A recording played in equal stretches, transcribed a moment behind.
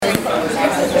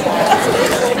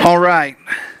All right.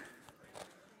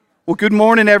 Well, good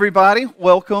morning, everybody.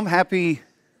 Welcome. Happy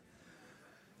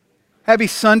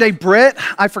Sunday. Brett,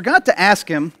 I forgot to ask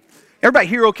him. Everybody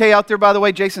here okay out there, by the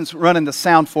way? Jason's running the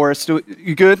sound for us.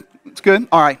 You good? It's good?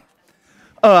 All right.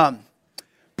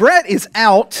 Brett is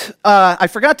out. I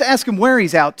forgot to ask him where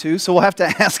he's out to, so we'll have to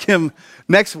ask him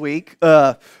next week.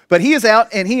 But he is out,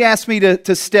 and he asked me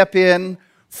to step in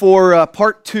for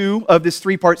part 2 of this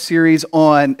 3-part series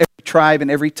on every tribe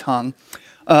and every tongue.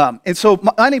 And so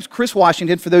my name's Chris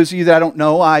Washington. For those of you that I don't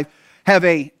know, I have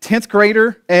a 10th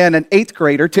grader and an 8th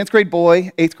grader, 10th grade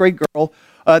boy, 8th grade girl,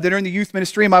 that are in the youth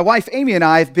ministry. And my wife, Amy, and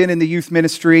I have been in the youth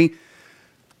ministry.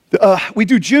 We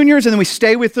do juniors, and then we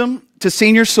stay with them to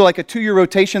seniors, so like a 2-year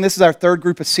rotation. This is our 3rd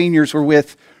group of seniors we're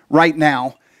with right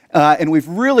now. And we've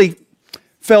really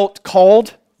felt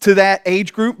called to that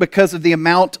age group because of the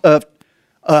amount of,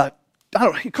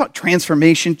 you call it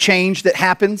transformation, change that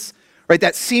happens. Right,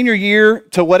 that senior year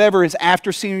to whatever is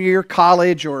after senior year,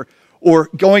 college or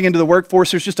going into the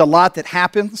workforce, there's just a lot that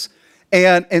happens.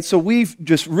 And so we've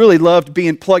just really loved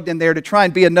being plugged in there to try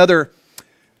and be another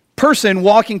person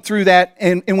walking through that.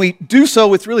 And we do so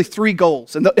with really 3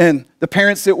 goals. And the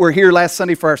parents that were here last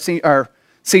Sunday for our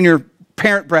senior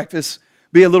parent breakfast,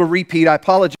 be a little repeat, I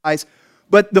apologize.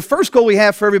 But the first goal we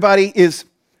have for everybody is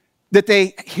that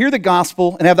they hear the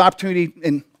gospel and have the opportunity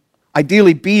and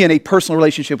ideally be in a personal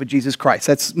relationship with Jesus Christ.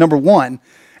 That's number 1.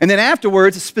 And then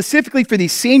afterwards, specifically for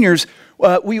these seniors,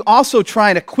 we also try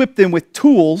and equip them with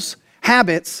tools,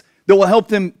 habits that will help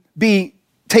them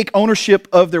take ownership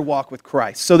of their walk with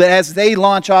Christ. So that as they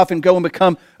launch off and go and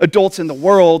become adults in the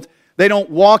world, they don't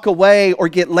walk away or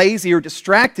get lazy or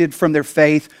distracted from their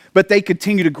faith, but they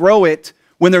continue to grow it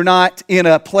when they're not in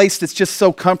a place that's just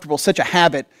so comfortable, such a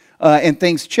habit, and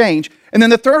things change. And then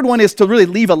the third one is to really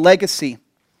leave a legacy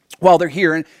while they're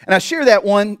here. And I share that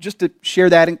one just to share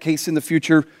that in case in the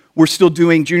future we're still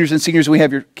doing juniors and seniors and we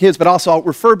have your kids, but also I'll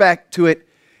refer back to it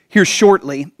here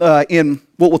shortly in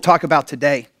what we'll talk about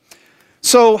today.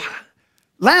 So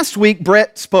last week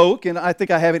Brett spoke, and I think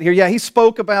I have it here. Yeah, he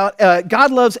spoke about God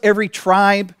loves every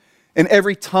tribe and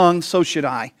every tongue, so should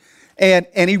I. And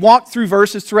he walked through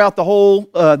verses throughout the whole,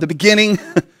 the beginning,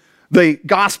 the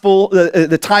gospel,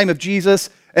 the time of Jesus,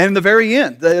 and in the very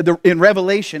end, in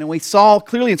Revelation, and we saw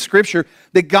clearly in Scripture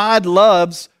that God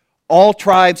loves all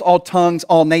tribes, all tongues,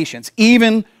 all nations.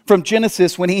 Even from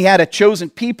Genesis, when he had a chosen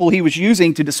people he was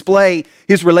using to display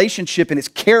his relationship and his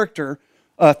character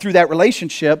through that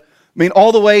relationship, I mean,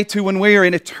 all the way to when we are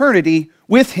in eternity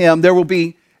with him, there will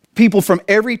be people from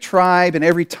every tribe and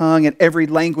every tongue and every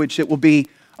language that will be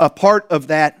a part of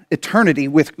that eternity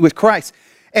with Christ.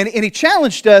 And he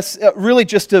challenged us really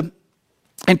just to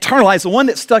internalize. The one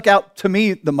that stuck out to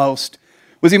me the most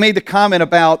was he made the comment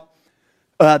about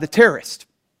the terrorist,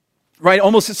 right?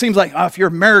 Almost it seems like, if you're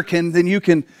American, then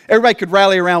everybody could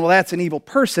rally around, well, that's an evil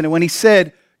person. And when he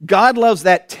said, God loves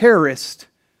that terrorist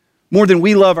more than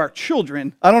we love our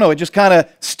children, I don't know, it just kind of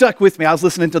stuck with me. I was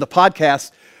listening to the podcast,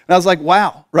 and I was like,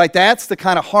 wow, right? That's the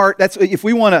kind of heart, if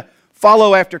we want to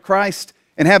follow after Christ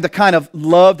and have the kind of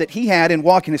love that he had and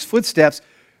walk in his footsteps,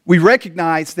 we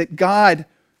recognize that God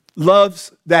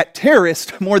loves that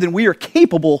terrorist more than we are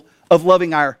capable of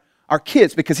loving our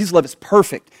kids, because his love is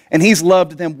perfect, and he's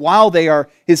loved them while they are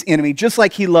his enemy, just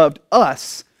like he loved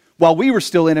us while we were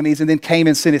still enemies and then came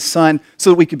and sent his son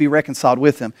so that we could be reconciled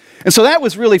with him. And so that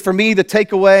was really, for me, the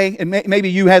takeaway, and maybe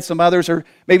you had some others, or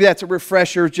maybe that's a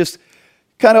refresher, just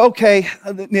kind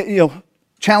of,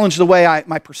 challenge the way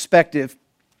my perspective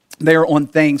there on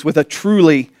things with a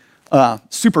truly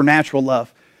supernatural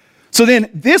love. So then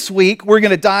this week, we're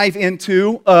going to dive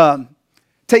into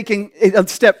taking a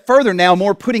step further now,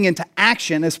 more putting into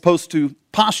action as opposed to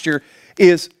posture,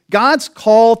 is God's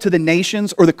call to the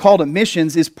nations, or the call to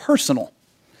missions, is personal.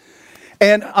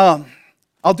 And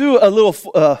I'll do a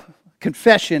little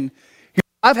confession here.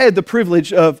 I've had the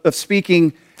privilege of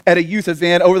speaking at a youth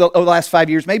event over the last 5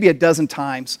 years, maybe a dozen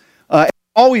times.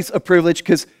 Always a privilege,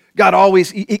 because God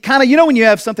always, kind of, when you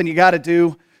have something you got to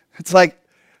do, it's like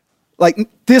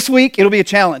this week, it'll be a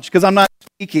challenge because I'm not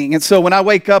speaking. And so when I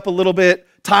wake up a little bit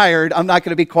tired, I'm not going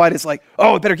to be quite as I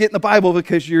better get in the Bible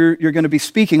because you're going to be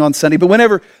speaking on Sunday. But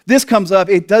whenever this comes up,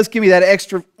 it does give me that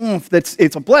extra oomph.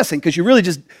 It's a blessing, because you really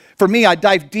just, for me, I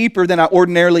dive deeper than I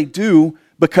ordinarily do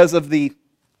because of the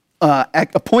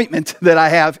appointment that I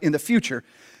have in the future.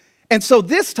 And so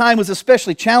this time was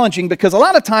especially challenging because a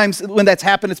lot of times when that's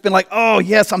happened, it's been like, oh,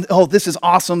 yes, this is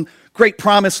awesome, great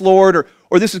promise, Lord,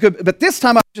 or this is good. But this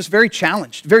time I was just very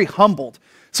challenged, very humbled.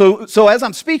 So as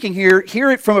I'm speaking here,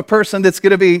 hear it from a person that's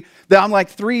going to be, that I'm like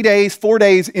 4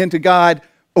 days into God,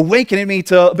 awakening me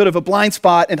to a bit of a blind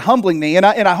spot and humbling me. And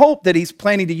I hope that he's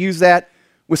planning to use that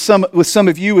with some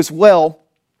of you as well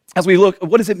as we look at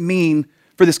what does it mean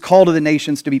for this call to the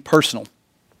nations to be personal.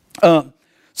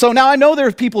 So now I know there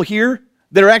are people here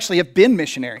that actually have been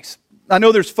missionaries. I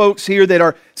know there's folks here that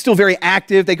are still very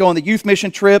active. They go on the youth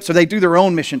mission trips or they do their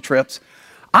own mission trips.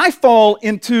 I fall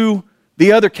into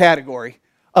the other category.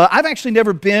 I've actually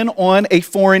never been on a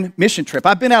foreign mission trip.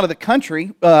 I've been out of the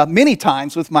country many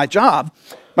times with my job,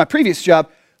 my previous job,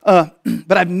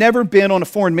 but I've never been on a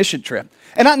foreign mission trip.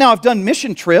 And now I've done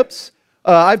mission trips.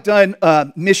 I've done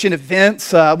mission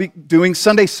events. I'll be doing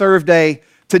Sunday Serve Day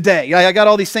today. I got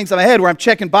all these things in my head where I'm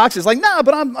checking boxes like, nah,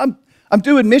 but I'm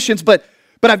doing missions, but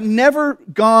I've never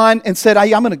gone and said, I'm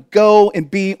going to go and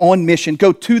be on mission,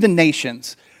 go to the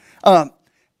nations. And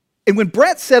when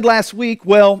Brett said last week,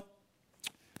 well,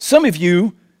 some of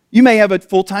you may have a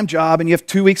full-time job and you have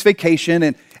 2 weeks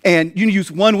vacation and you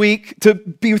use 1 week to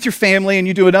be with your family and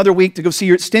you do another week to go see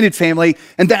your extended family,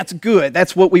 and that's good.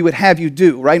 That's what we would have you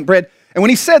do, right? And when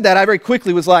he said that, I very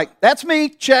quickly was like, that's me,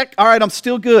 check. All right, I'm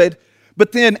still good.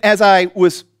 But then as I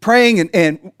was praying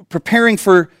and preparing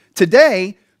for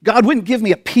today, God wouldn't give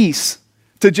me a peace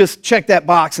to just check that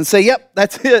box and say, yep,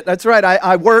 that's it. That's right.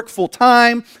 I work full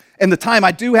time, and the time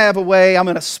I do have away, I'm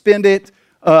going to spend it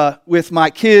with my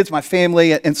kids, my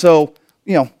family. And so,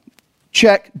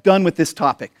 check, done with this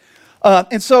topic.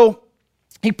 And so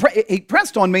he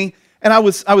pressed on me, and I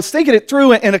was thinking it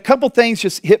through, and a couple things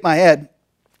just hit my head.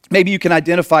 Maybe you can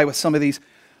identify with some of these.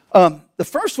 The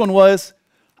first one was,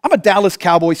 I'm a Dallas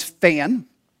Cowboys fan.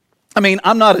 I mean,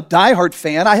 I'm not a diehard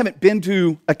fan. I haven't been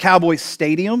to a Cowboys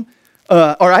stadium,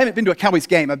 or I haven't been to a Cowboys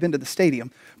game. I've been to the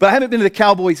stadium. But I haven't been to the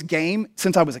Cowboys game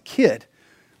since I was a kid.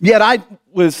 Yet I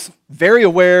was very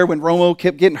aware when Romo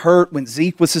kept getting hurt, when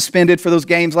Zeke was suspended for those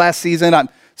games last season. I'm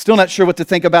still not sure what to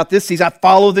think about this season. I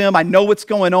follow them. I know what's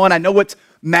going on. I know what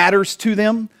matters to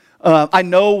them. I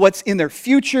know what's in their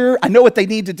future. I know what they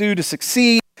need to do to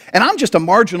succeed. And I'm just a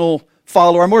marginal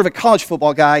follower. I'm more of a college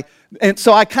football guy. And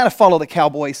so I kind of follow the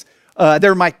Cowboys.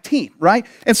 They're my team, right?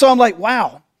 And so I'm like,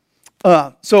 wow.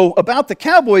 So about the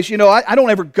Cowboys, I don't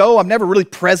ever go. I'm never really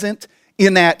present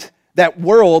in that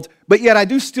world. But yet I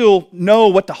do still know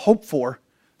what to hope for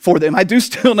them. I do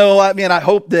still know, I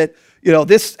hope that,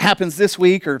 this happens this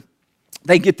week or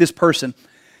they get this person.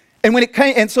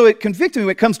 And so it convicted me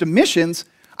when it comes to missions.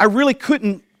 I really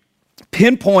couldn't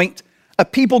pinpoint a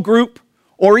people group,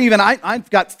 or even I've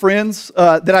got friends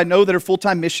that I know that are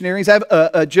full-time missionaries. I have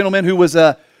a gentleman who was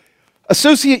a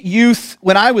associate youth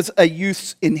when I was a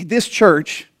youth in this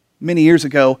church many years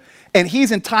ago, and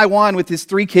he's in Taiwan with his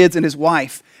 3 kids and his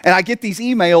wife. And I get these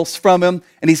emails from him,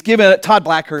 and he's given it, Todd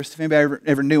Blackhurst, if anybody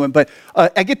ever knew him, but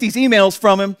I get these emails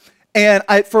from him, and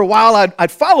for a while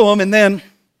I'd follow him, and then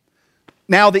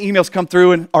now the emails come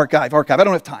through and archive. I don't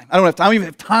have time. I don't even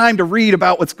have time to read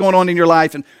about what's going on in your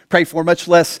life and pray for, much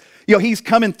less, he's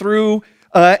coming through,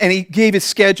 and he gave his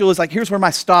schedule. It's like, here's where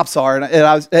my stops are,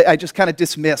 and I just kind of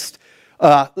dismissed.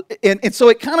 And so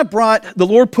it kind of the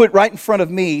Lord put right in front of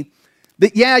me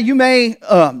that, you may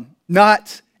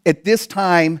not at this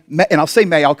time, and I'll say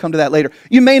may, I'll come to that later.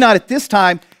 You may not at this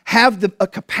time have a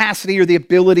capacity or the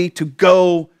ability to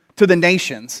go to the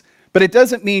nations, but it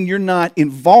doesn't mean you're not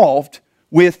involved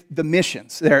with the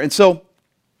missions there. And so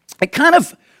it kind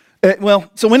of,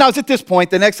 so when I was at this point,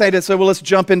 the next day I said, well, let's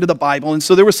jump into the Bible. And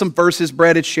so there were some verses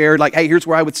Brett had shared, like, hey, here's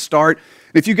where I would start.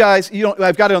 If you guys,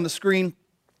 I've got it on the screen.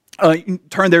 You can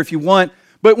turn there if you want.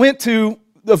 But went to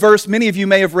the verse many of you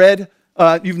may have read.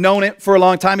 You've known it for a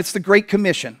long time. It's the Great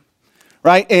Commission,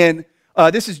 right? And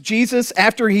this is Jesus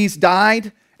after he's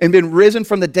died and been risen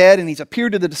from the dead, and he's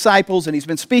appeared to the disciples, and he's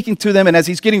been speaking to them. And as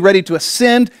he's getting ready to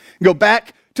ascend and go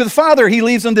back to the Father, he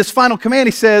leaves them this final command.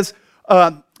 He says,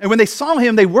 and when they saw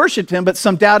him, they worshiped him, but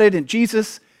some doubted. And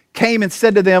Jesus came and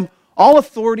said to them, all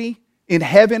authority in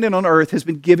heaven and on earth has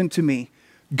been given to me.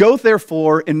 Go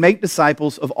therefore and make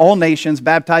disciples of all nations,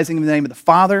 baptizing them in the name of the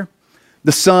Father,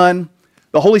 the Son,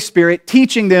 the Holy Spirit,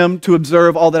 teaching them to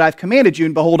observe all that I've commanded you,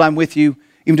 and behold, I'm with you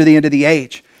even to the end of the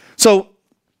age. So,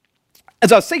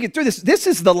 as I was thinking through this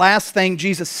is the last thing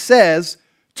Jesus says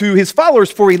to his followers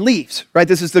before he leaves, right?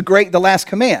 This is the last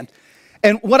command.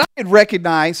 And what I had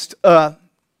recognized had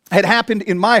happened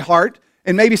in my heart,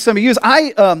 and maybe some of you, is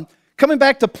coming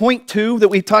back to point 2 that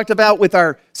we talked about with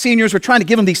our seniors, we're trying to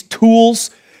give them these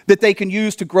tools that they can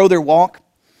use to grow their walk.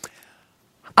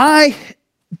 I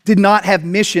did not have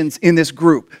missions in this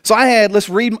group. So I had, let's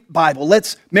read Bible,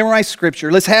 let's memorize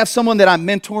scripture, let's have someone that I'm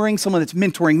mentoring, someone that's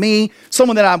mentoring me,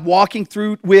 someone that I'm walking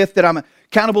through with, that I'm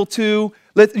accountable to.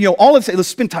 Let's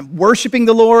spend time worshiping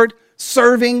the Lord,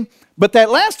 serving. But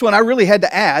that last one I really had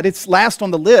to add. It's last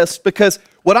on the list because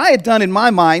what I had done in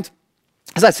my mind,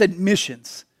 as I said,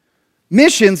 missions.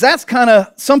 Missions, that's kind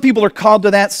of, some people are called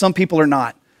to that, some people are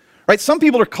not. Right? Some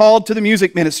people are called to the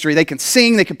music ministry. They can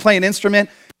sing, they can play an instrument,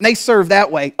 and they serve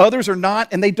that way. Others are not,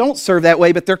 and they don't serve that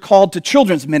way, but they're called to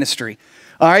children's ministry.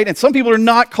 All right? And some people are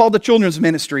not called to children's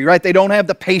ministry, right? They don't have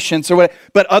the patience or whatever,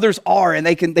 but others are, and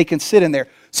they can sit in there.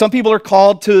 Some people are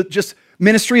called to just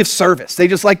ministry of service. They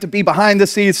just like to be behind the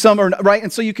scenes, some are, right?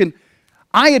 And so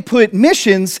I had put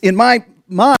missions in my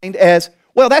mind as,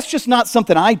 well, that's just not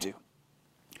something I do.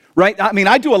 Right? I mean,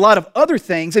 I do a lot of other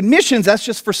things, and missions, that's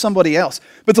just for somebody else.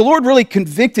 But the Lord really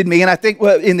convicted me, and I think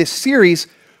in this series,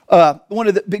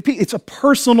 it's a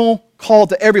personal call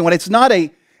to everyone. It's not a,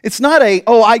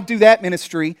 oh, I do that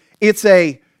ministry.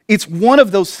 It's one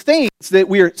of those things that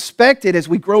we are expected as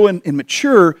we grow and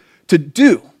mature to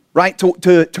do, right?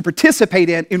 To participate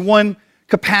in one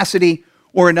capacity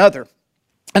or another.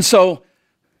 And so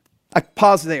I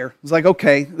paused there. I was like,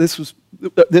 okay, this was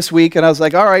this week, and I was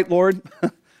like, all right, Lord,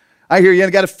 I hear you, and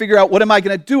I got to figure out what am I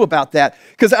going to do about that.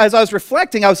 Because as I was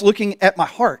reflecting, I was looking at my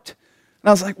heart. And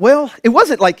I was like, well, it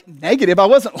wasn't like negative. I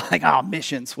wasn't like, oh,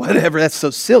 missions, whatever, that's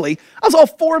so silly. I was all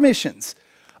for missions.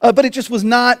 But it just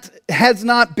has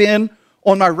not been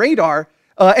on my radar.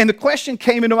 And the question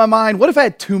came into my mind, what if I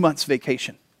had 2 months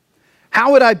vacation?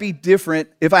 How would I be different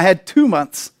if I had 2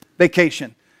 months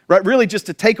vacation? Right? Really just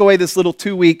to take away this little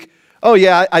 2-week, oh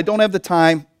yeah, I don't have the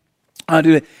time. I'll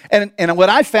do it. And what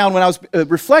I found when I was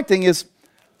reflecting is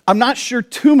I'm not sure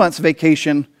 2 months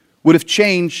vacation would have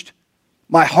changed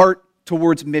my heart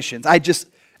towards missions. I just,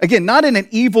 again, not in an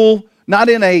evil, not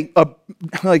in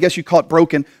I guess you call it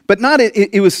broken, but not,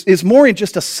 it was more in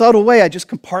just a subtle way. I just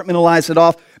compartmentalized it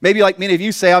off. Maybe like many of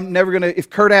you say, I'm never going to, if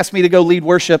Kurt asked me to go lead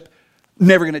worship,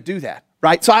 never going to do that,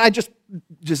 right? So I just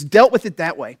dealt with it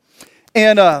that way.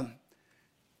 And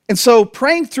so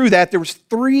praying through that, there was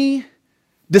 3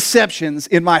 deceptions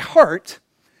in my heart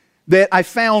that I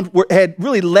found had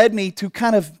really led me to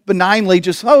kind of benignly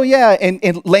just, oh yeah,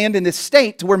 and land in this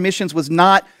state to where missions was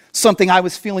not something I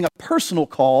was feeling a personal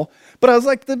call, but I was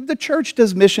like, the church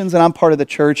does missions and I'm part of the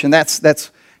church, and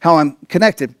that's how I'm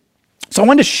connected. So I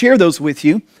wanted to share those with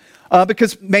you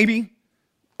because maybe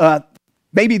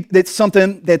that's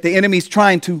something that the enemy's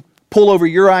trying to pull over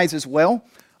your eyes as well,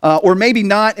 or maybe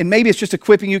not, and maybe it's just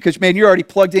equipping you because, man, you're already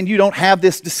plugged in. You don't have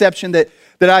this deception that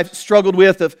I've struggled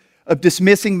with of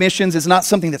dismissing missions. Is not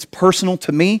something that's personal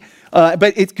to me,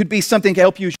 but it could be something to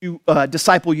help you as you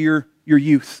disciple your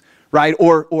youth, right?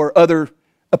 Or other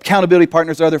accountability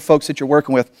partners or other folks that you're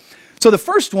working with. So the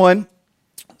first one,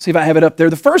 see if I have it up there.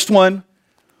 The first one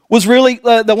was really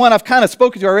the one I've kind of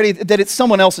spoken to already, that it's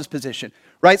someone else's position,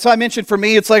 right? So I mentioned for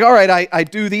me, it's like, all right, I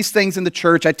do these things in the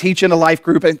church. I teach in a life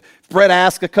group, and Brett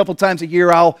asks a couple times a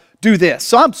year, I'll do this.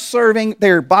 So I'm serving,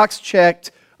 they're box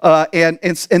checked, and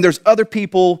there's other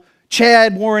people,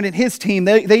 Chad Warren and his team,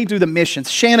 they do the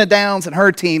missions. Shanna Downs and her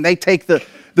team, they take the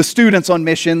students on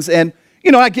missions. And,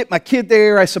 you know, I get my kid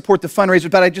there, I support the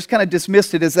fundraisers, but I just kind of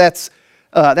dismissed it as that's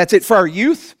it for our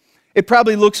youth. It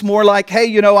probably looks more like, hey,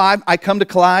 you know, I come to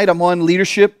Collide, I'm on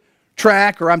leadership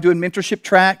track, or I'm doing mentorship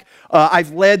track.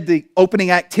 I've led the opening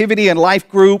activity and life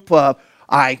group.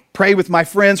 I pray with my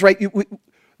friends, right?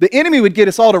 The enemy would get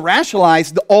us all to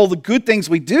rationalize all the good things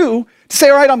we do, to say,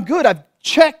 all right, I'm good. I've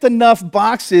checked enough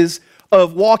boxes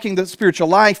of walking the spiritual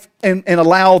life, and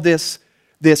allow this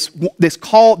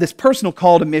personal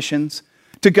call to missions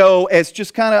to go as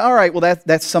just kind of, all right, well,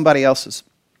 that's someone else's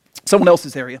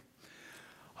area.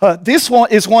 This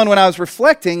one is one when I was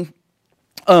reflecting,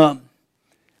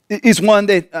 is one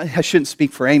that I shouldn't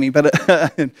speak for Amy, but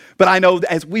I know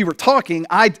as we were talking,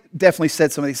 I definitely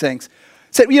said some of these things.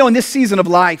 Said, you know, in this season of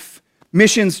life,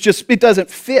 missions just, it doesn't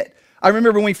fit. I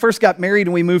remember when we first got married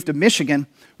and we moved to Michigan,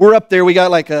 we're up there, we got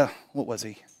like what was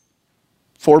he?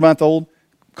 4-month-old,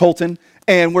 Colton,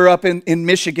 and we're up in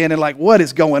Michigan and like, what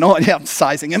is going on? Yeah, I'm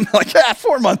sizing him like,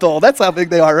 4-month-old, that's how big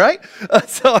they are, right?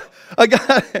 So I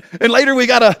got, and later we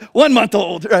got a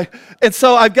 1-month-old, right? And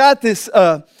so I've got this,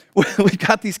 we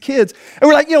got these kids, and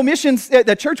we're like, you know, missions,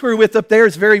 that church we were with up there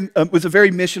was a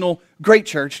very missional, great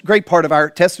church, great part of our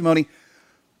testimony.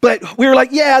 But we were like,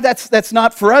 yeah, that's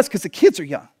not for us because the kids are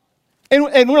young.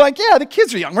 And we're like, yeah, the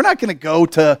kids are young. We're not going to go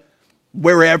to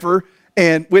wherever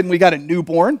and when we got a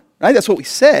newborn, right? That's what we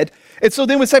said. And so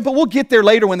then we said, but we'll get there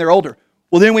later when they're older.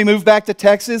 Well, then we moved back to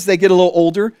Texas. They get a little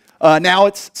older. Now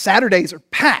it's Saturdays are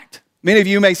packed. Many of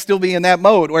you may still be in that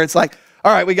mode where it's like,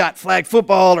 all right, we got flag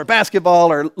football or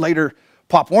basketball or later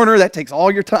Pop Warner. That takes all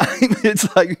your time.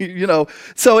 It's like, you know.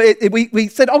 So we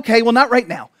said, okay, well, not right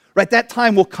now. Right, that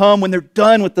time will come when they're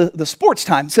done with the sports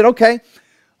time. I said, okay,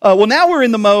 Well, now we're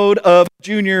in the mode of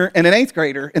junior and an 8th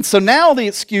grader. And so now the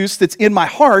excuse that's in my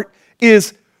heart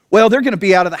is, well, they're going to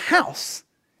be out of the house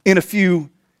in a few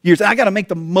years. I got to make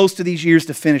the most of these years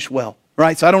to finish well,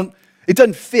 right? So it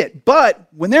doesn't fit. But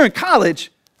when they're in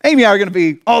college, Amy and I are going to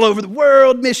be all over the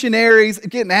world, missionaries,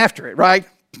 getting after it, right?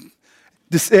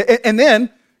 And then,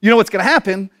 you know what's going to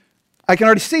happen? I can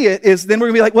already see it, is then we're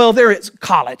going to be like, well, they're at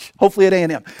college, hopefully at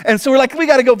A&M. And so we're like, we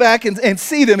got to go back and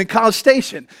see them in College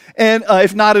Station. And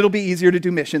if not, it'll be easier to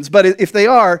do missions. But if they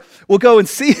are, we'll go and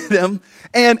see them.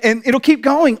 And it'll keep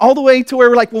going all the way to where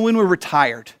we're like, well, when we're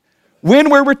retired. When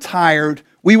we're retired,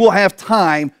 we will have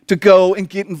time to go and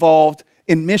get involved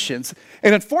in missions.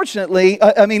 And unfortunately,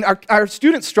 our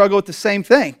students struggle with the same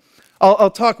thing.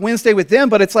 I'll talk Wednesday with them,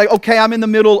 but it's like, okay, I'm in the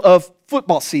middle of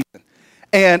football season.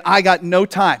 And I got no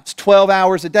time. It's 12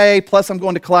 hours a day, plus I'm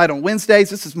going to Collide on Wednesdays.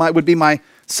 This would be my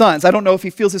son's. I don't know if he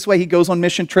feels this way. He goes on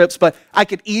mission trips, but I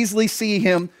could easily see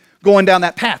him going down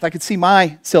that path. I could see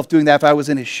myself doing that if I was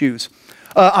in his shoes.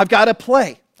 I've got to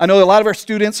play. I know a lot of our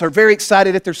students are very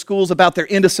excited at their schools about their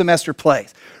end of semester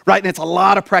plays, right? And it's a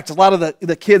lot of practice. A lot of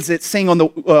the kids that sing on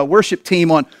the worship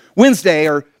team on Wednesday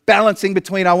are balancing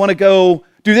between, I want to go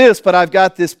do this, but I've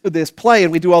got this play,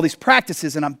 and we do all these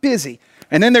practices, and I'm busy.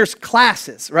 And then there's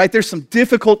classes, right? There's some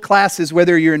difficult classes,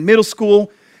 whether you're in middle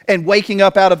school and waking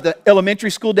up out of the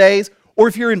elementary school days, or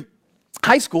if you're in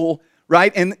high school,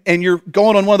 right? And you're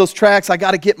going on one of those tracks, I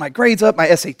got to get my grades up,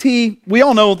 my SAT. We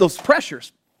all know those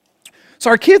pressures. So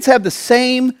our kids have the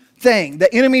same thing.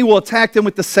 The enemy will attack them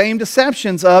with the same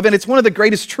deceptions of, and it's one of the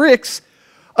greatest tricks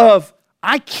of,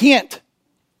 I can't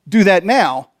do that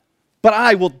now, but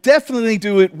I will definitely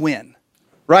do it when,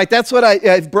 right? That's what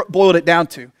I've boiled it down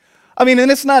to. I mean,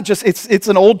 and it's not just, it's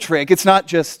an old trick. It's not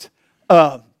just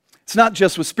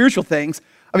with spiritual things.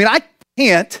 I mean, I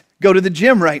can't go to the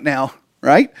gym right now,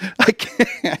 right? I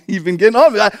can't even get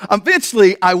on.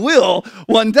 Eventually, I will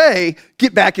one day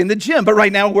get back in the gym, but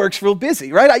right now work's real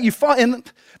busy, right? And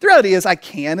the reality is I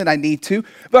can and I need to.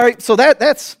 All right, so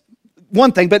that's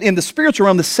one thing, but in the spiritual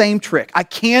realm, the same trick. I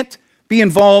can't be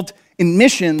involved in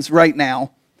missions right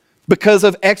now because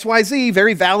of XYZ,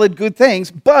 very valid, good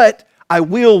things, but I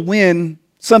will when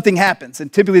something happens.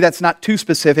 And typically that's not too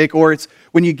specific, or it's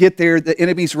when you get there, the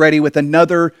enemy's ready with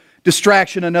another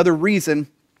distraction, another reason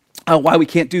why we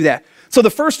can't do that. So the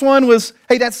first one was,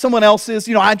 hey, that's someone else's.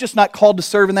 I'm just not called to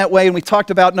serve in that way. And we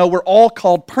talked about, no, we're all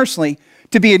called personally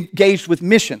to be engaged with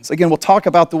missions. Again, we'll talk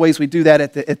about the ways we do that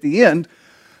at the end.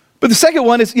 But the second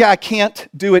one is, I can't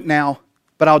do it now,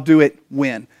 but I'll do it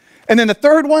when. And then the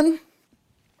third one,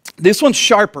 this one's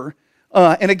sharper.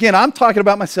 And again, I'm talking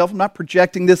about myself. I'm not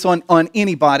projecting this on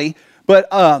anybody. But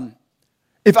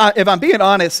if I'm being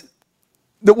honest,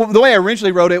 the way I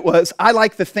originally wrote it was, I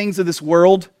like the things of this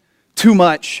world too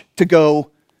much to go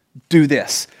do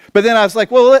this. But then I was like,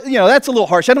 well, that's a little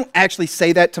harsh. I don't actually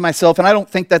say that to myself, and I don't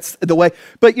think that's the way.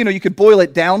 But, you could boil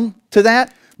it down to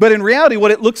that. But in reality,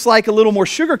 what it looks like a little more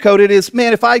sugar-coated is,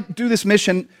 man, if I do this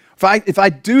mission, if I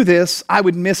do this, I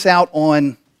would miss out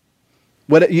on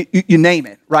what you name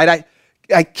it, right?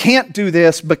 I can't do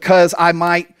this because I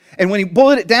might. And when you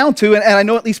boil it down to, and I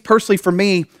know at least personally for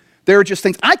me, there are just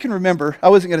things I can remember. I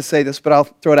wasn't going to say this, but I'll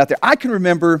throw it out there. I can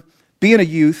remember being a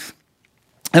youth,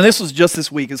 and this was just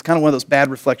this week. It's kind of one of those bad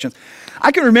reflections.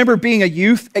 I can remember being a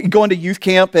youth, going to youth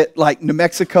camp at like New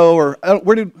Mexico, or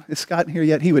is Scott here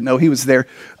yet? He would know. He was there.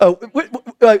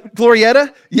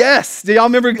 Glorieta? Yes. Do y'all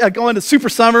remember going to Super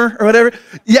Summer or whatever?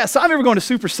 Yes, I remember going to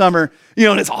Super Summer,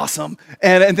 and it's awesome.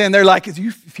 And then they're like, if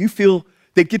you feel,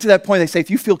 they get to that point, they say, if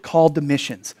you feel called to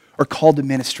missions or called to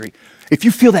ministry, if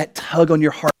you feel that tug on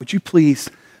your heart, would you please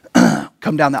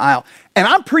come down the aisle? And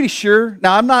I'm pretty sure,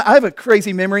 now I have a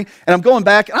crazy memory, and I'm going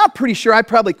back, and I'm pretty sure I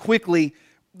probably quickly,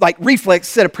 reflex,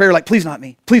 said a prayer like, please not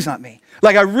me, please not me.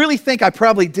 I really think I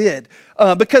probably did,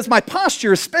 because my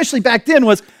posture, especially back then,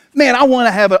 was, man, I want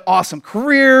to have an awesome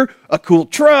career, a cool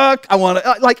truck, I want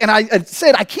to, and I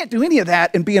said, I can't do any of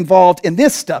that and be involved in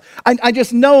this stuff. I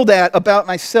just know that about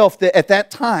myself, that at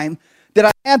that time, that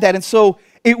I had that, and so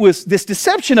it was this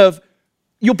deception of,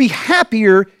 you'll be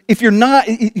happier if you're not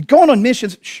going on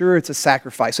missions. Sure, it's a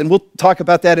sacrifice, and we'll talk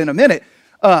about that in a minute.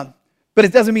 But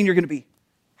it doesn't mean you're going to be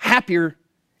happier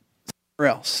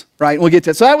somewhere else, right? We'll get to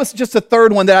it. So that was just the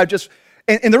third one that I just,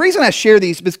 and the reason I share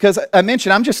these is because I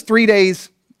mentioned I'm just 4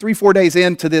 days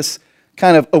into this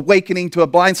kind of awakening to a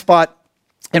blind spot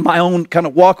in my own kind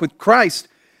of walk with Christ.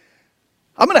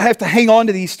 I'm going to have to hang on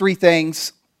to these three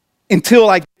things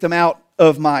until I get them out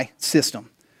of my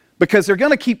system, because they're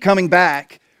going to keep coming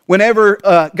back whenever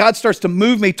God starts to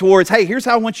move me towards, hey, here's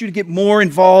how I want you to get more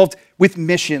involved with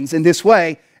missions in this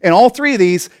way. And all three of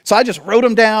these, so I just wrote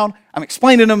them down. I'm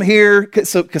explaining them here,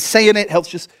 because saying it helps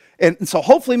just, and so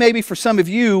hopefully maybe for some of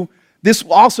you, this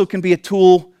also can be a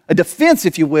tool, a defense,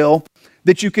 if you will,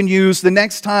 that you can use the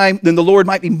next time then the Lord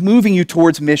might be moving you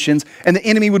towards missions, and the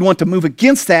enemy would want to move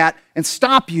against that and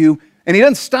stop you. And he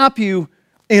doesn't stop you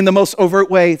in the most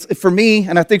overt way. For me,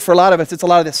 and I think for a lot of us, it's a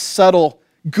lot of this subtle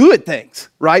good things,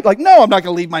 right? Like, no, I'm not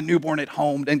going to leave my newborn at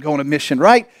home and go on a mission,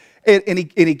 right? And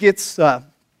he gets to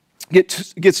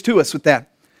us with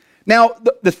that. Now,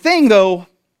 the thing, though,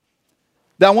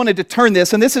 that I wanted to turn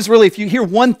this, and this is really, if you hear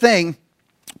one thing,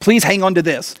 please hang on to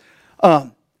this.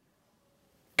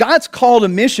 God's call to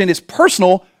mission is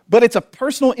personal, but it's a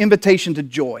personal invitation to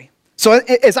joy. So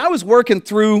as I was working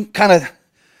through kind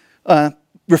of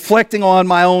reflecting on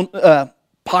my own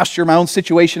posture, my own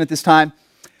situation at this time,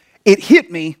 it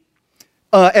hit me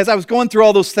as I was going through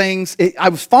all those things. I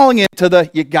was falling into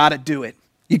you got to do it.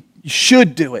 You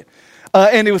should do it.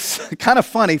 And it was kind of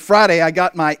funny. Friday, I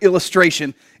got my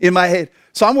illustration in my head.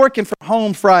 So I'm working from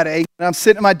home Friday, and I'm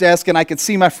sitting at my desk, and I can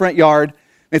see my front yard.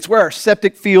 It's where our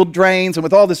septic field drains, and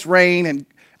with all this rain, and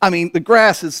I mean, the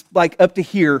grass is like up to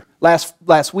here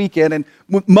last weekend, and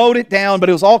mowed it down, but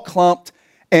it was all clumped.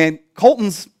 And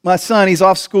Colton's, my son, he's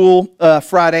off school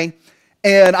Friday,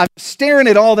 and I'm staring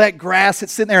at all that grass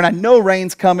that's sitting there, and I know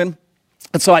rain's coming.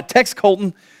 And so I text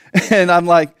Colton, and I'm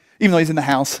like, even though he's in the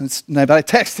house, but I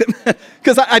text him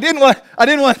because I didn't want, I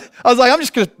was like, I'm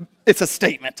just going to, it's a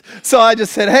statement. So I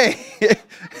just said, hey,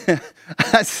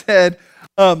 I said,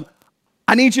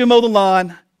 I need you to mow the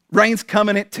lawn. Rain's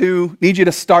coming at 2. Need you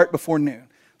to start before noon.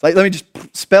 Like, let me just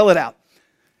spell it out.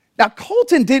 Now,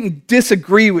 Colton didn't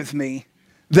disagree with me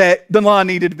that the lawn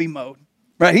needed to be mowed,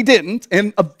 right? He didn't.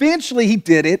 And eventually he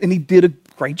did it, and he did a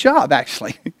great job,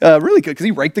 actually. Really good, because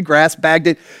he raked the grass, bagged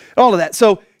it, all of that.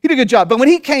 So he did a good job. But when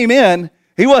he came in,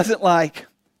 he wasn't like,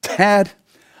 Dad,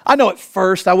 I know at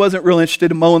first I wasn't real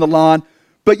interested in mowing the lawn,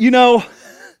 but you know,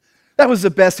 that was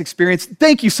the best experience.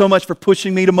 Thank you so much for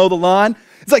pushing me to mow the lawn.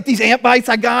 It's like these ant bites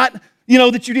I got, you know,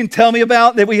 that you didn't tell me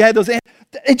about, that we had those ants.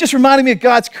 It just reminded me of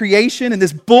God's creation, and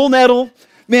this bull nettle,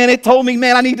 man, it told me,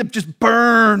 man, I need to just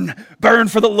burn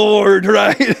for the Lord,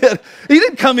 right? He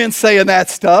didn't come in saying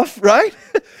that stuff, right?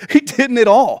 He didn't at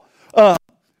all.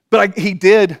 But he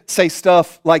did say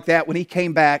stuff like that when he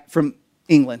came back from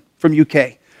England, from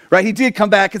UK, right? He did come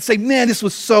back and say, man, this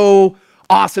was so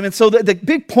awesome. And so the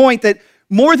big point that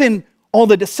more than all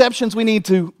the deceptions we need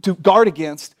to guard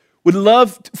against, would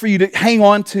love for you to hang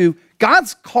on to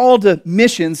God's call to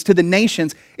missions to the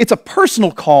nations. It's a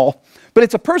personal call, but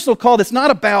it's a personal call that's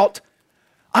not about,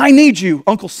 I need you,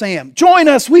 Uncle Sam. Join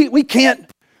us. We can't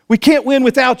win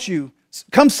without you.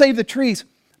 Come save the trees.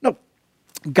 No,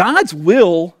 God's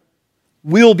will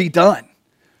be done,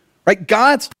 right?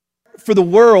 God's for the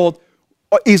world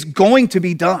is going to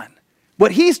be done.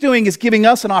 What he's doing is giving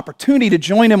us an opportunity to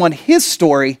join him on his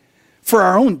story for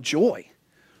our own joy,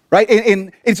 right?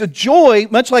 And it's a joy,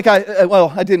 much like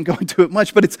I didn't go into it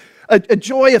much, but it's a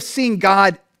joy of seeing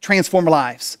God transform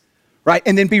lives, right?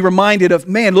 And then be reminded of,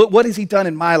 man, look, what has he done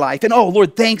in my life? And, oh,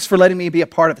 Lord, thanks for letting me be a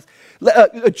part of this.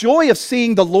 A joy of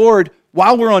seeing the Lord,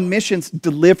 while we're on missions,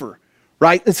 deliver,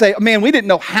 right? And say, man, we didn't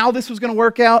know how this was going to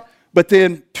work out, but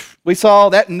then we saw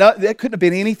that couldn't have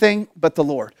been anything but the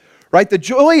Lord, right? The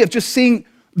joy of just seeing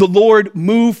the Lord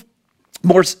move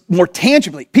more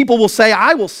tangibly. People will say,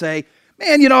 I will say,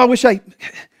 man, you know, I wish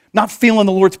not feeling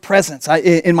the Lord's presence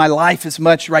in my life as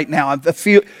much right now. I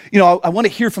feel, you know, I want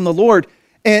to hear from the Lord.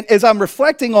 And as I'm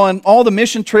reflecting on all the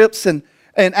mission trips and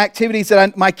activities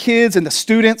that my kids and the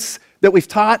students that we've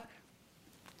taught,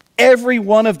 every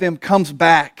one of them comes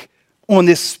back on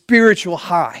this spiritual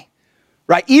high,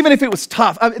 right? Even if it was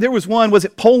tough. There was one, was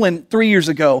it Poland 3 years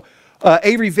ago?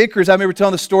 Avery Vickers, I remember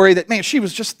telling the story that, man, she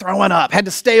was just throwing up, had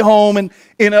to stay home in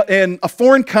a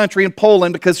foreign country in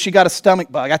Poland because she got a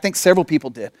stomach bug. I think several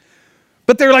people did.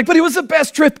 But they're like, but it was the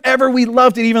best trip ever. We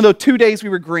loved it, even though 2 days we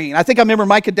were green. I think I remember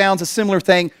Micah Downs, a similar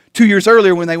thing 2 years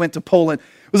earlier when they went to Poland.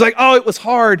 It was like, oh, it was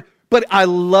hard, but I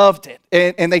loved it.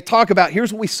 And they talk about,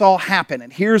 here's what we saw happen,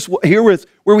 and here was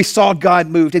where we saw God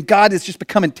moved, and God is just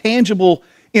becoming tangible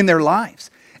in their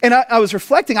lives. And I was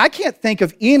reflecting, I can't think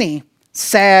of any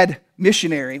sad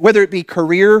missionary, whether it be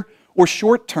career or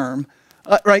short term,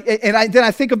 right? And then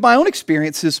I think of my own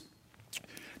experiences.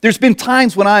 There's been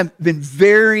times when I've been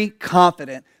very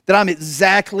confident that I'm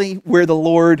exactly where the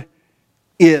Lord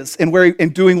is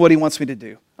and doing what he wants me to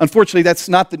do. Unfortunately, that's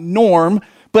not the norm,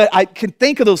 but I can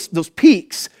think of those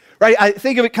peaks, right? I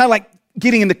think of it kind of like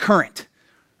getting in the current,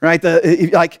 right?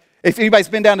 If anybody's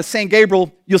been down to San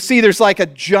Gabriel, you'll see there's like a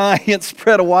giant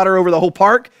spread of water over the whole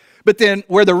park. but then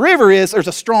where the river is, there's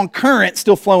a strong current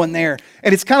still flowing there.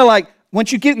 And it's kind of like,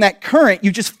 once you get in that current,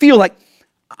 you just feel like,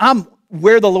 I'm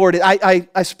where the Lord is.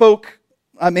 I spoke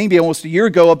maybe almost a year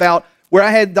ago about where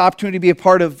I had the opportunity to be a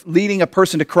part of leading a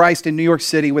person to Christ in New York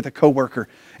City with a coworker.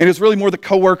 And it was really more the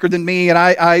coworker than me, and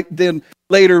I then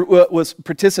later was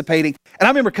participating. And I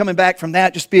remember coming back from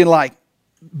that just being like,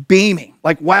 beaming.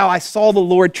 Like, wow, I saw the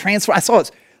Lord transform. I saw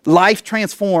his life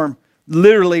transform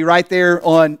literally right there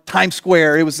on Times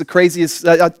Square. It was the craziest.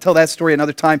 I'll tell that story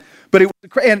another time. But it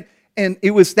was, and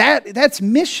it was that's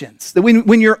missions. That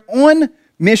when you're on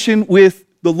mission with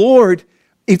the Lord,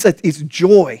 it's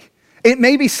joy. It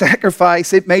may be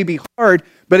sacrifice. It may be hard.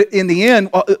 But in the end,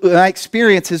 my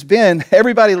experience has been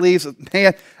everybody leaves.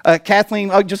 Man, Kathleen,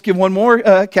 I'll just give one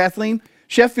more. Kathleen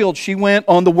Sheffield, she went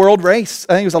on the world race.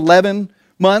 I think it was 11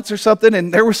 months or something.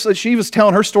 And she was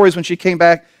telling her stories when she came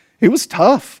back. It was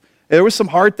tough. There were some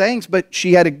hard things, but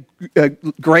she had a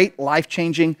great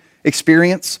life-changing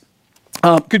experience.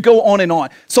 Could go on and on.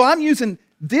 So I'm using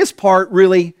this part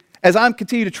really as I'm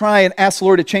continuing to try and ask the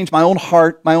Lord to change my own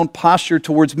heart, my own posture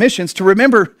towards missions, to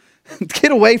remember,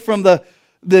 get away from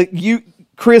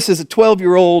Chris as a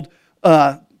 12-year-old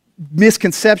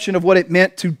misconception of what it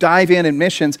meant to dive in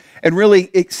missions, and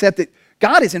really accept that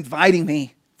God is inviting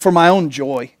me for my own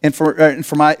joy and for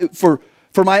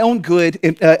my own good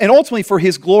and ultimately for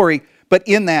His glory, but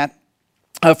in that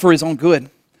for His own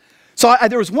good. So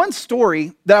there was one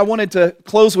story that I wanted to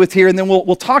close with here, and then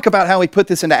we'll talk about how we put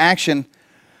this into action.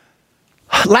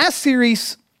 Last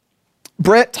series,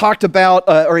 Brett talked about,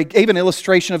 or he gave an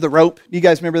illustration of the rope. You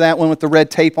guys remember that one with the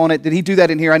red tape on it? Did he do that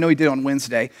in here? I know he did on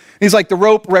Wednesday. He's like, the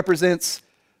rope represents,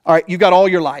 all right, you've got all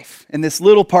your life. And this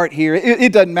little part here,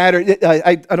 it doesn't matter.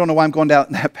 I don't know why I'm going down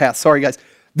that path. Sorry, guys.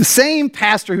 The same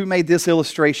pastor who made this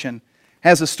illustration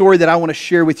has a story that I want to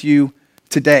share with you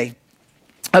today.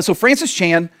 So Francis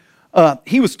Chan,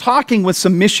 he was talking with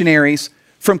some missionaries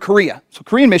from Korea. So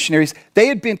Korean missionaries, they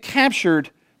had been captured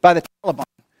by the Taliban.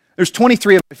 There's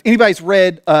 23 of them. If anybody's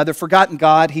read The Forgotten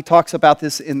God, he talks about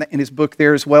this in his book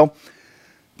there as well.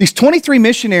 These 23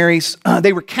 missionaries,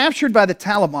 they were captured by the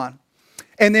Taliban.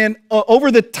 And then over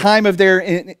the time of their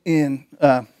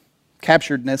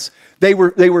capturedness, they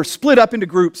were split up into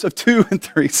groups of 2 and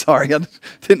 3. Sorry, I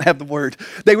didn't have the word.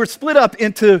 They were split up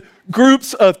into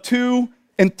groups of 2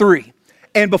 and 3.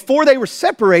 And before they were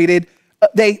separated,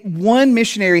 one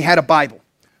missionary had a Bible.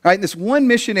 Right? And this one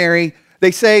missionary, they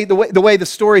say, the way the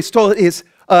story is told is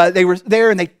they were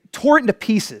there and they tore it into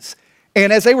pieces.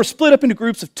 And as they were split up into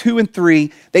groups of 2 and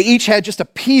 3, they each had just a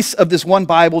piece of this one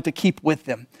Bible to keep with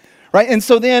them. Right? And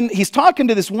so then he's talking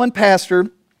to this one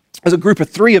pastor, as a group of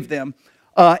 3 of them,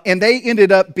 and they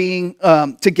ended up being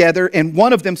together, and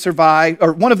one of them survived,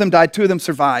 or one of them died, 2 of them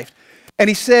survived. And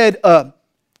he said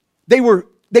they were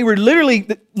literally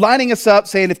lining us up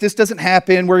saying, if this doesn't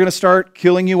happen, we're going to start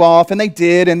killing you off. And they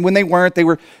did. And when they weren't, they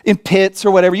were in pits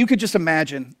or whatever. You could just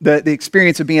imagine the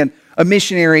experience of being a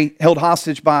missionary held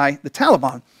hostage by the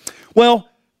Taliban. Well,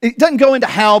 it doesn't go into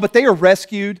how, but they are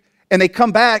rescued. And they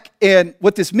come back. And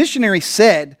what this missionary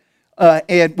said,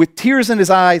 and with tears in his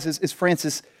eyes, as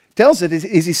Francis tells it,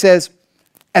 is he says,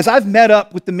 as I've met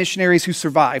up with the missionaries who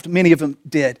survived, many of them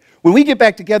did, when we get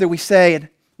back together, we said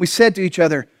to each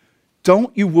other,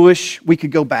 don't you wish we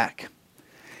could go back?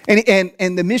 And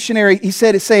the missionary, he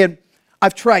said, is saying,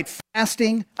 I've tried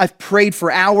fasting, I've prayed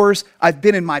for hours, I've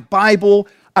been in my Bible,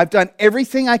 I've done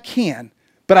everything I can,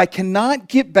 but I cannot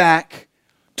get back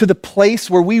to the place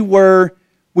where we were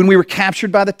when we were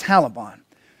captured by the Taliban.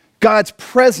 God's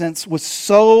presence was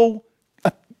so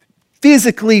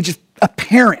physically just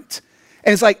apparent.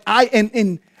 And it's like,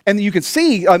 and you can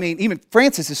see, I mean, even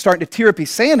Francis is starting to tear up.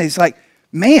 He's saying, he's like,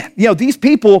 man, these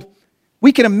people,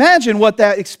 we can imagine what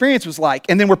that experience was like.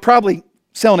 And then we're probably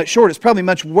selling it short. It's probably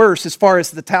much worse as far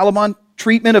as the Taliban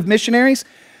treatment of missionaries.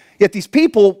 Yet these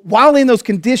people, while in those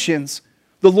conditions,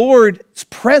 the Lord's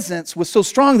presence was so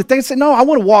strong that they said, no, I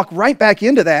want to walk right back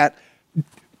into that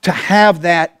to have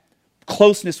that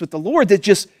closeness with the Lord that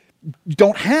just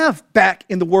don't have back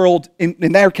in the world,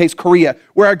 in their case, Korea,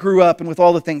 where I grew up and with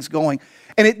all the things going.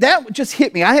 And that just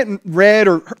hit me. I hadn't read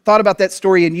or thought about that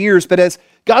story in years, but as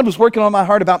God was working on my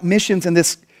heart about missions and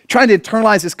this, trying to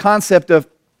internalize this concept of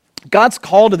God's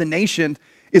call to the nation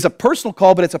is a personal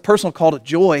call, but it's a personal call to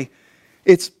joy.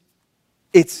 It's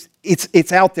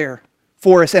out there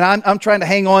for us. And I'm trying to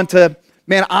hang on to,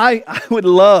 man, I would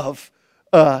love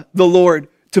the Lord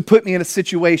to put me in a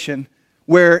situation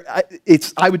where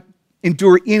I would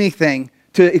endure anything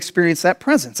to experience that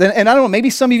presence. And I don't know, maybe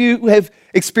some of you have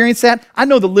experienced that. I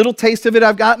know the little taste of it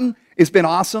I've gotten has been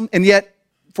awesome, and yet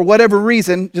for whatever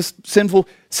reason, just sinful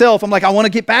self, I'm like, I want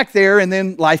to get back there, and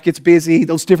then life gets busy,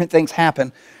 those different things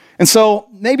happen. And so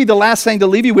maybe the last thing to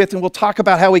leave you with, and we'll talk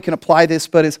about how we can apply this,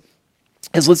 but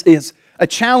is a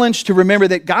challenge to remember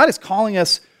that God is calling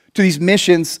us to these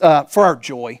missions for our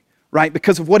joy, right?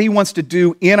 Because of what he wants to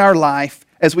do in our life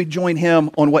as we join him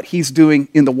on what he's doing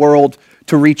in the world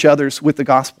to reach others with the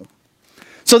gospel.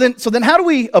 So then how do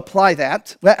we apply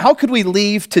that? How could we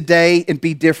leave today and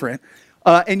be different?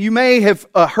 And you may have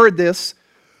heard this.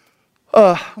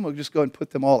 I'm going to just go and put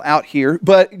them all out here.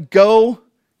 But go,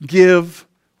 give,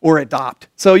 or adopt.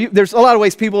 So there's a lot of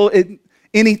ways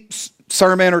any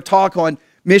sermon or talk on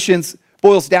missions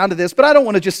boils down to this. But I don't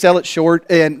want to just sell it short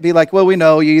and be like, well, we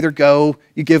know you either go,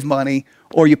 you give money,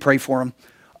 or you pray for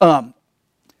them.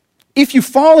 If you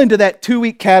fall into that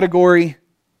 2-week category,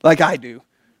 like I do,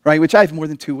 right, which I have more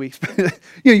than 2 weeks,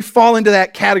 you fall into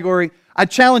that category, I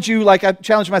challenge you, like I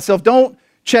challenge myself, don't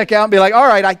check out and be like, all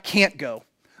right, I can't go.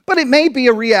 But it may be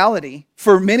a reality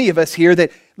for many of us here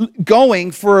that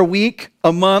going for a week,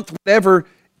 a month, whatever,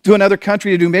 to another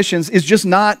country to do missions is just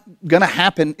not going to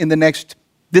happen in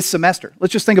this semester.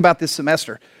 Let's just think about this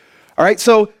semester. All right,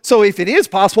 so if it is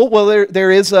possible, well,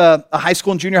 there is a high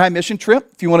school and junior high mission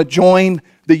trip. If you want to join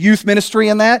the youth ministry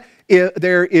in that,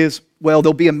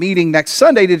 there'll be a meeting next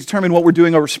Sunday to determine what we're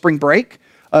doing over spring break.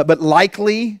 But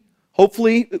likely,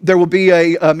 hopefully, there will be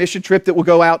a mission trip that will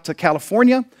go out to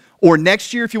California. Or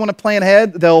next year, if you want to plan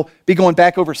ahead, they'll be going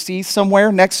back overseas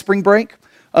somewhere next spring break.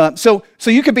 So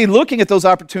you could be looking at those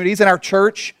opportunities in our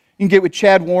church. You can get with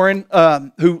Chad Warren,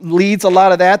 who leads a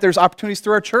lot of that. There's opportunities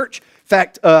through our church. In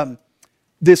fact,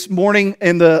 this morning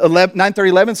in the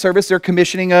 9:30-11 service, they're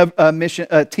commissioning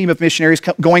a team of missionaries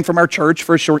going from our church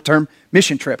for a short-term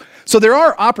mission trip. So there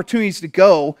are opportunities to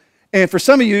go. And for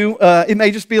some of you, it may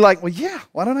just be like, well, yeah,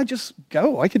 why don't I just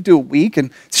go? I could do a week,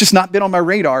 and it's just not been on my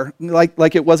radar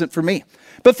like it wasn't for me.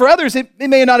 But for others, it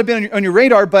may not have been on your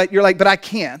radar, but you're like, but I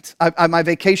can't. My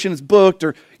vacation is booked,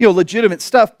 or legitimate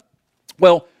stuff.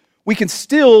 Well, we can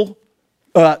still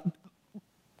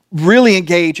really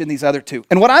engage in these other two.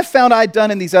 And what I found I'd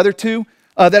done in these other two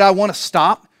that I want to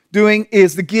stop doing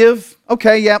is the give.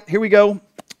 Okay, yeah, here we go.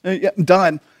 Yeah, I'm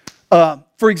done.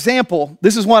 For example,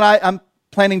 this is one I'm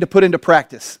planning to put into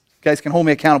practice. You guys can hold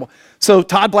me accountable. So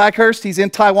Todd Blackhurst, he's in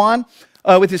Taiwan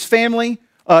with his family,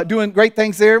 doing great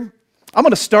things there. I'm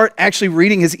going to start actually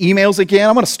reading his emails again.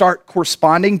 I'm going to start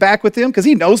corresponding back with him because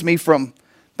he knows me from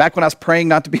back when I was praying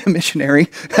not to be a missionary.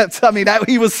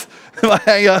 He was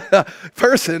my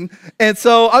person. And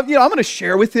so, I'm going to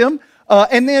share with him.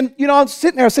 And then, I was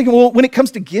sitting there, I was thinking, well, when it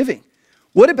comes to giving,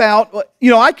 what about,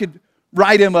 I could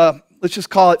write him let's just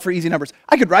call it for easy numbers.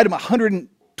 I could write him a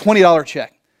 $120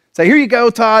 check. Say, here you go,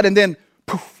 Todd. And then,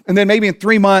 poof, and then maybe in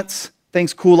 3 months,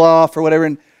 things cool off or whatever.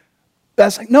 And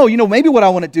that's like, no, maybe what I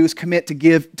want to do is commit to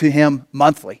give to him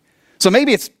monthly. So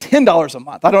maybe it's $10 a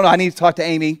month. I don't know. I need to talk to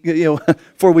Amy,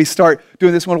 before we start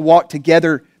doing this. I want to walk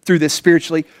together through this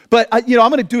spiritually. But, I'm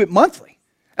going to do it monthly.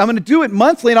 I'm going to do it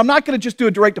monthly, and I'm not going to just do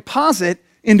a direct deposit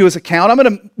into his account. I'm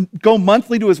going to go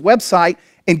monthly to his website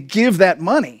and give that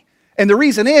money. And the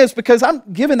reason is because I'm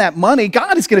giving that money,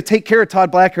 God is going to take care of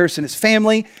Todd Blackhurst and his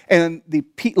family and the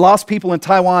lost people in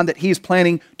Taiwan that he's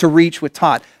planning to reach with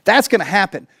Todd. That's going to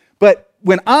happen. But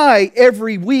when I,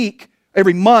 every week,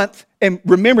 every month, am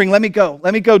remembering, let me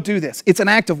go do this. It's an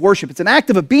act of worship. It's an act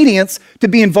of obedience to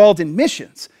be involved in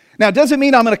missions. Now, it doesn't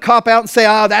mean I'm going to cop out and say,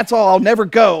 that's all, I'll never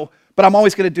go, but I'm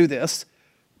always going to do this.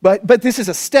 But this is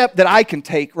a step that I can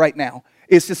take right now,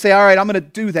 is to say, all right, I'm going to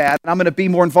do that, and I'm going to be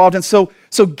more involved. And so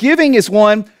giving is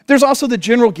one. There's also the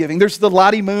general giving. There's the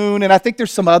Lottie Moon, and I think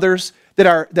there's some others that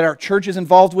our church is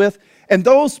involved with. And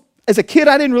those, as a kid,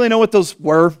 I didn't really know what those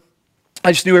were.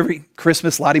 I just knew every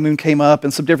Christmas Lottie Moon came up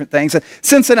and some different things. And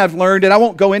since then I've learned, and I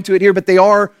won't go into it here, but they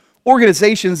are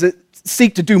organizations that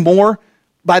seek to do more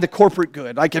by the corporate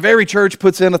good. Like if every church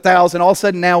puts in 1,000, all of a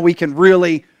sudden now we can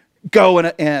really go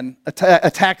and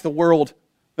attack the world,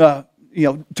 to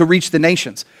reach the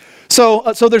nations.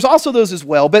 So there's also those as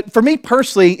well. But for me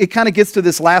personally, it kind of gets to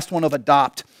this last one of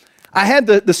adopt. I had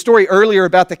the story earlier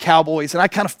about the Cowboys, and I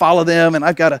kind of follow them, and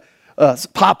I've got to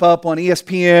pop up on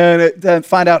ESPN and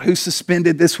find out who's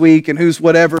suspended this week and who's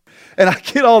whatever, and I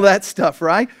get all that stuff,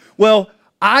 right? Well,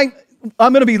 I'm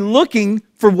going to be looking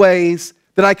for ways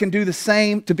that I can do the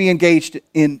same to be engaged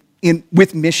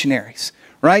with missionaries,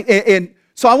 right? And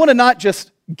so I want to not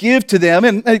just give to them,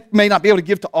 and I may not be able to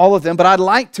give to all of them, but I'd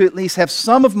like to at least have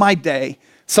some of my day,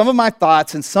 some of my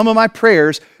thoughts, and some of my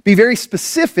prayers be very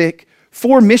specific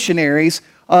for missionaries,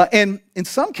 and in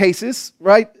some cases,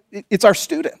 right, it's our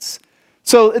students.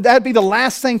 So that'd be the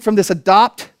last thing from this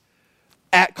adopt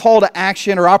call to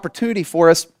action or opportunity for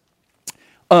us.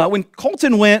 When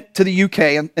Colton went to the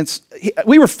UK,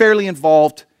 we were fairly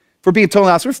involved, for being totally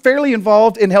honest, we were fairly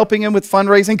involved in helping him with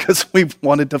fundraising because we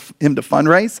wanted him to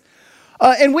fundraise.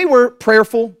 And we were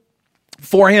prayerful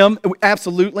for him,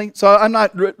 absolutely. So I'm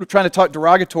not trying to talk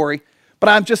derogatory, but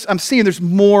I'm seeing there's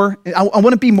more. I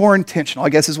want to be more intentional, I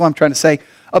guess is what I'm trying to say,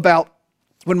 about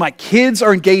when my kids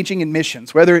are engaging in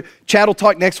missions. Whether Chad will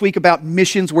talk next week about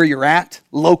missions where you're at,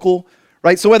 local,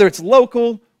 right? So whether it's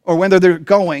local or whether they're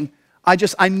going,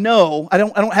 I know, I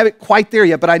don't have it quite there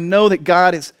yet, but I know that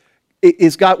God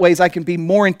is got ways I can be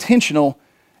more intentional,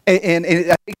 and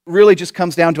I think it really just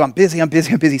comes down to I'm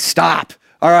busy, stop.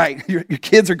 All right, your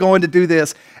kids are going to do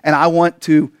this, and I want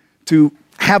to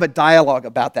have a dialogue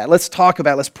about that. Let's talk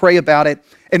about it, let's pray about it,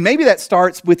 and maybe that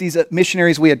starts with these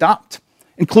missionaries we adopt,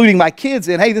 including my kids.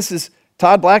 And hey, this is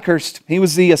Todd Blackhurst. He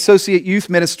was the associate youth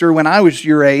minister when I was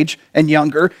your age and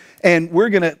younger. And we're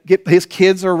going to get, his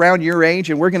kids are around your age,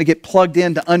 and we're going to get plugged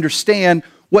in to understand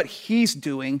what he's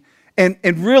doing. And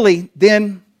really,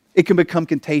 then it can become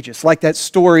contagious. Like that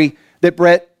story that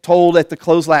Brett told at the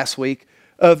close last week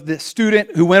of the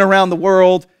student who went around the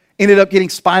world, ended up getting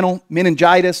spinal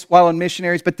meningitis while on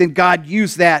missionaries, but then God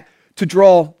used that to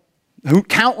draw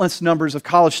countless numbers of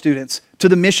college students to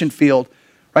the mission field.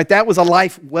 Right? That was a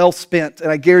life well spent. And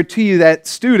I guarantee you that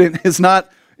student is not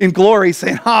in glory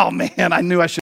saying, oh man, I knew I should